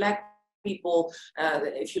versus black people.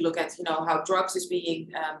 If you look at, you know, how drugs is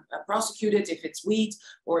being prosecuted, if it's weed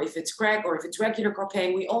or if it's crack or if it's regular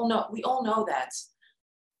cocaine, we all know that.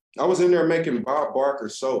 I was in there making Bob Barker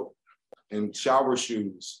soap and shower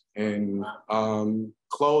shoes and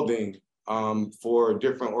clothing for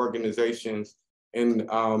different organizations. And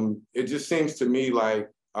it just seems to me like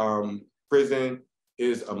prison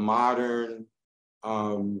is a modern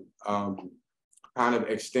kind of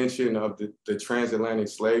extension of the transatlantic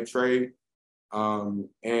slave trade. And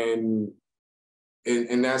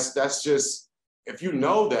that's just, if you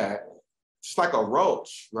know that, it's like a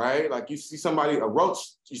roach, right? Like you see somebody, a roach,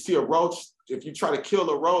 you see a roach, if you try to kill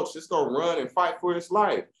a roach, it's gonna run and fight for its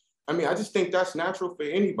life. I mean, I just think that's natural for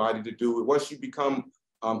anybody to do once you become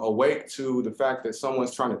awake to the fact that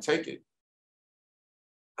someone's trying to take it.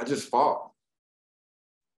 I just fought.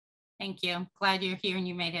 Thank you. Glad you're here and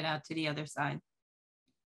you made it out to the other side.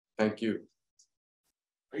 Thank you.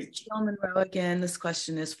 Jill Monroe, again, this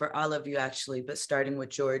question is for all of you actually, but starting with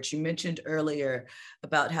George. You mentioned earlier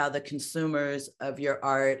about how the consumers of your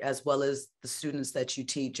art, as well as the students that you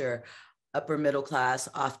teach, are upper middle class,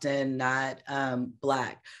 often not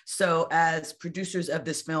Black. So as producers of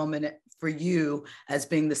this film, and for you as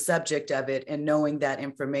being the subject of it and knowing that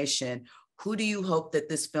information, who do you hope that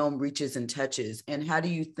this film reaches and touches? And how do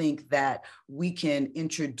you think that we can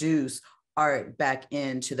introduce art back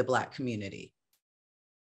into the Black community?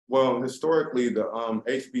 Well, historically, the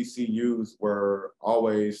HBCUs were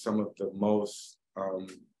always some of the most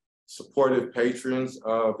supportive patrons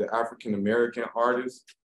of the African-American artists.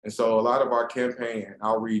 And so a lot of our campaign and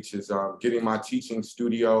outreach is getting my teaching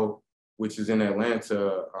studio, which is in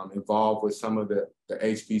Atlanta, involved with some of the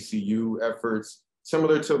HBCU efforts,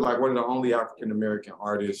 similar to like one of the only African-American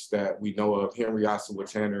artists that we know of, Henry Ossawa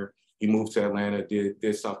Tanner. He moved to Atlanta,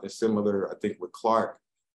 did something similar, I think, with Clark.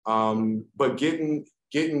 But getting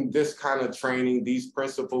this kind of training, these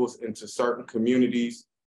principles into certain communities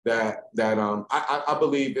that I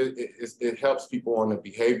believe it helps people on a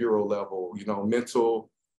behavioral level, you know, mental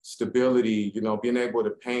stability, you know, being able to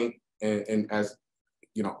paint and as,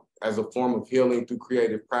 you know, as a form of healing through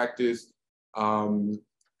creative practice,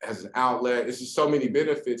 as an outlet. It's just so many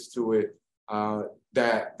benefits to it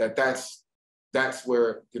that's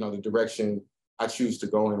where, you know, the direction I choose to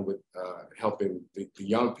go in with helping the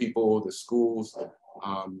young people, the schools,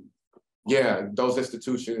 yeah, those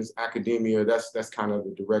institutions, academia. That's kind of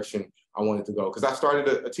the direction I wanted to go, because I started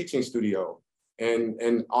a teaching studio,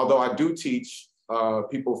 and although I do teach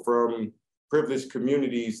people from privileged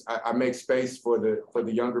communities, I make space for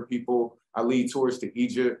the younger people. I lead tours to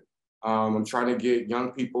Egypt. I'm trying to get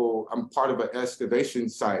young people. I'm part of an excavation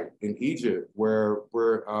site in Egypt where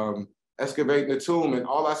we're excavating the tomb, and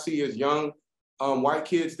all I see is young white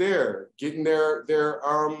kids there getting their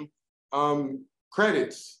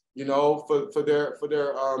credits, you know, for their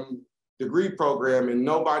degree program, and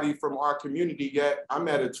nobody from our community yet. I'm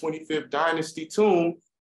at a 25th Dynasty tomb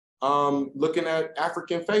looking at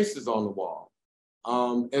African faces on the wall.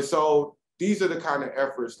 And so these are the kind of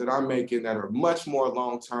efforts that I'm making that are much more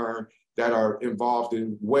long-term, that are involved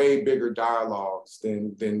in way bigger dialogues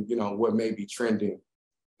than you know, what may be trending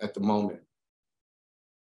at the moment.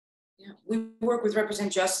 Yeah, we work with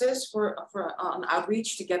Represent Justice for on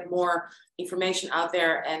outreach to get more information out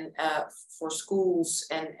there, and for schools,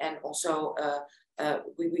 and also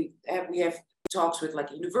we have talks with like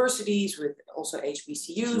universities, with also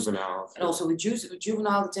HBCUs, juveniles, and also with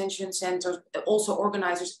juvenile detention centers, also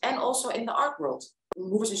organizers, and also in the art world,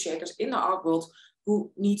 movers and shakers in the art world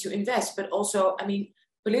who need to invest. But also, I mean,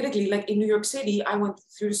 politically, like in New York City, I went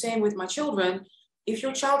through the same with my children. If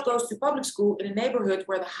your child goes to public school in a neighborhood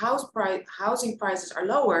where the housing prices are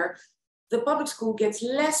lower, the public school gets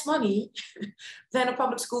less money than a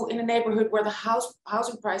public school in a neighborhood where the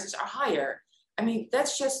housing prices are higher. I mean,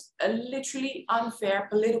 that's just a literally unfair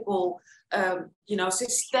political, you know,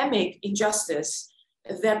 systemic injustice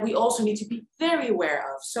that we also need to be very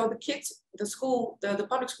aware of. So the kids, the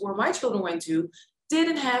public school where my children went to,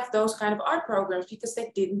 didn't have those kind of art programs because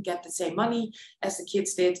they didn't get the same money as the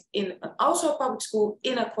kids did in also a public school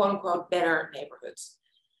in a quote unquote better neighborhood.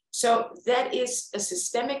 So that is a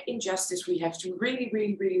systemic injustice we have to really,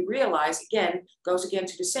 really, really realize. Again, goes again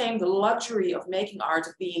to the same, the luxury of making art,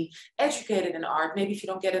 of being educated in art. Maybe if you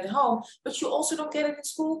don't get it at home, but you also don't get it in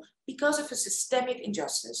school because of a systemic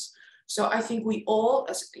injustice. So I think we all,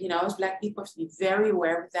 as as Black people, have to be very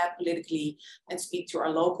aware of that politically and speak to our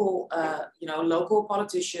local, local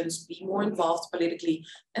politicians, be more involved politically.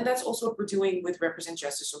 And that's also what we're doing with Represent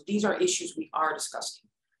Justice. So these are issues we are discussing.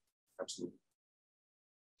 Absolutely.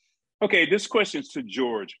 Okay, this question is to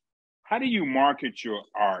George. How do you market your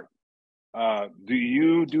art? Do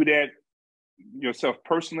you do that yourself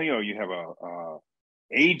personally, or you have a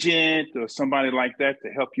agent or somebody like that to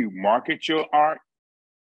help you market your art?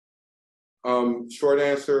 Short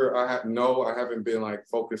answer, I haven't been like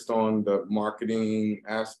focused on the marketing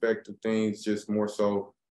aspect of things, just more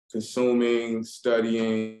so consuming,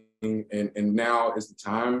 studying, and now is the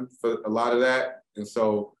time for a lot of that. And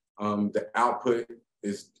so the output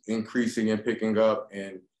is increasing and picking up,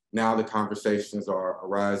 and now the conversations are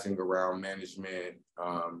arising around management,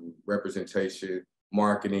 representation,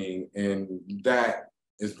 marketing, and that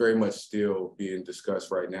is very much still being discussed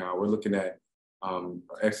right now. We're looking at an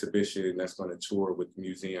exhibition that's going to tour with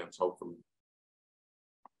museums, hopefully.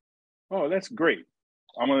 Oh, that's great.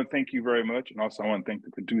 I want to thank you very much. And also I want to thank the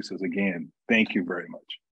producers again. Thank you very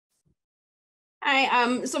much.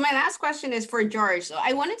 Hi, so my last question is for George. So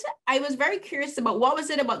I was very curious about what was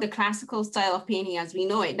it about the classical style of painting as we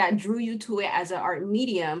know it that drew you to it as an art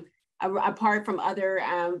medium, apart from other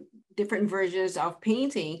different versions of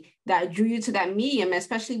painting that drew you to that medium,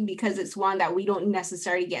 especially because it's one that we don't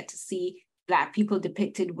necessarily get to see Black people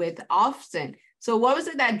depicted with often. So what was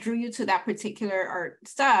it that drew you to that particular art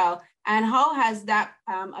style, and how has that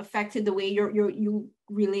affected the way you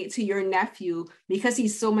relate to your nephew, because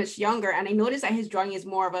he's so much younger? And I noticed that his drawing is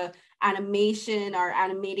more of a animation or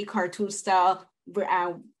animated cartoon style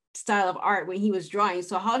of art when he was drawing.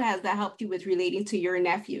 So how has that helped you with relating to your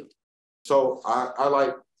nephew? So I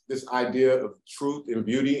like this idea of truth and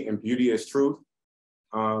beauty as truth.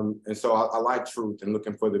 And so I like truth and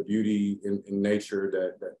looking for the beauty in nature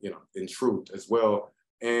that in truth as well.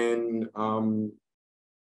 And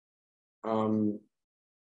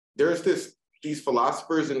there's these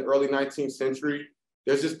philosophers in the early 19th century.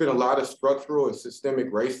 There's just been a lot of structural and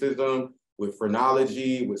systemic racism with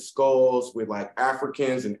phrenology, with skulls, with like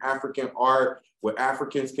Africans and African art, what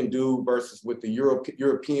Africans can do versus what the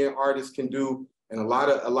European artists can do. And a lot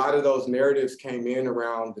of those narratives came in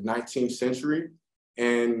around the 19th century.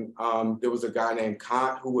 And there was a guy named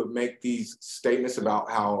Kant who would make these statements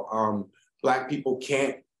about how Black people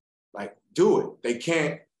can't like do it. They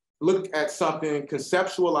can't look at something,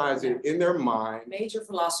 conceptualize it in their mind. Major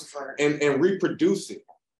philosopher. And reproduce it.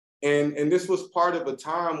 And this was part of a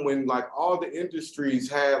time when like all the industries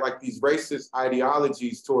had like these racist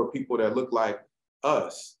ideologies toward people that look like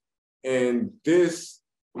us. And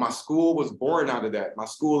my school was born out of that. My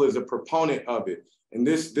school is a proponent of it. And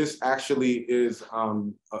this actually is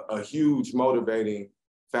a huge motivating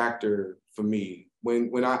factor for me.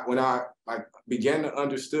 When I like began to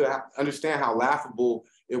understand how laughable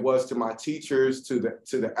it was to my teachers, to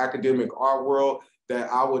the academic art world, that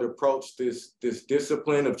I would approach this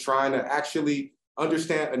discipline of trying to actually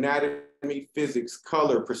understand anatomy, physics,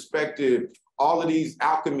 color, perspective, all of these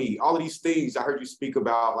alchemy, all of these things I heard you speak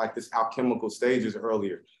about, like this alchemical stages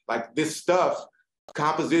earlier, like this stuff.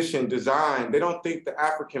 Composition, design, they don't think the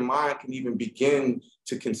African mind can even begin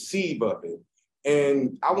to conceive of it.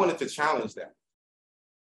 And I wanted to challenge that.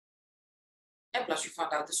 And plus you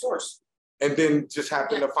found out the source. And then just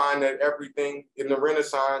happened to find that everything in the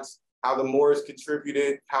Renaissance, how the Moors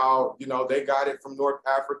contributed, how, they got it from North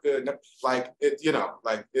Africa, like,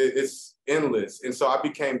 it's endless. And so I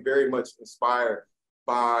became very much inspired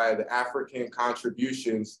by the African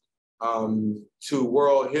contributions to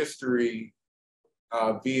world history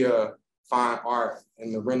via fine art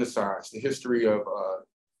and the Renaissance, the history of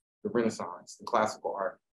the Renaissance, the classical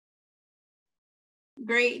art.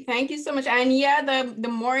 Great, thank you so much. And yeah, the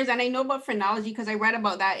Moors, and I know about phrenology because I read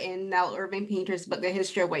about that in Nell Irving Painter's book, The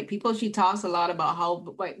History of White People. She talks a lot about how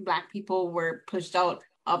Black people were pushed out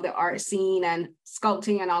of the art scene and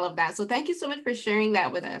sculpting and all of that. So thank you so much for sharing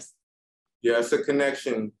that with us. Yeah, it's a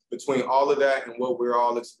connection between all of that and what we're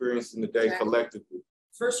all experiencing today collectively.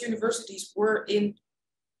 First universities were in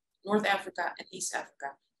North Africa and East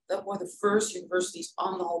Africa. That were the first universities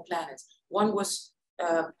on the whole planet. One was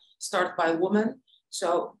started by a woman.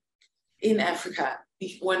 So in Africa,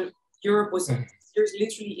 when Europe was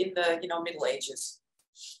literally in the Middle Ages.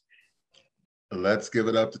 Let's give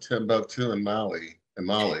it up to Timbuktu and Mali.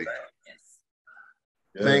 Yes.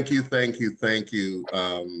 Thank you.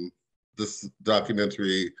 This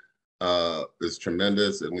documentary is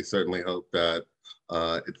tremendous, and we certainly hope that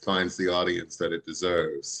it finds the audience that it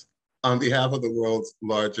deserves. On behalf of the world's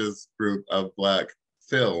largest group of Black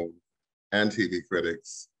film and TV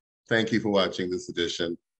critics, thank you for watching this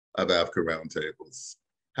edition of Africa Roundtables.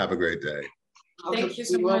 Have a great day. Thank you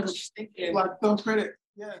so much. Thank you. Black film critic.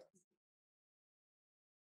 Yeah.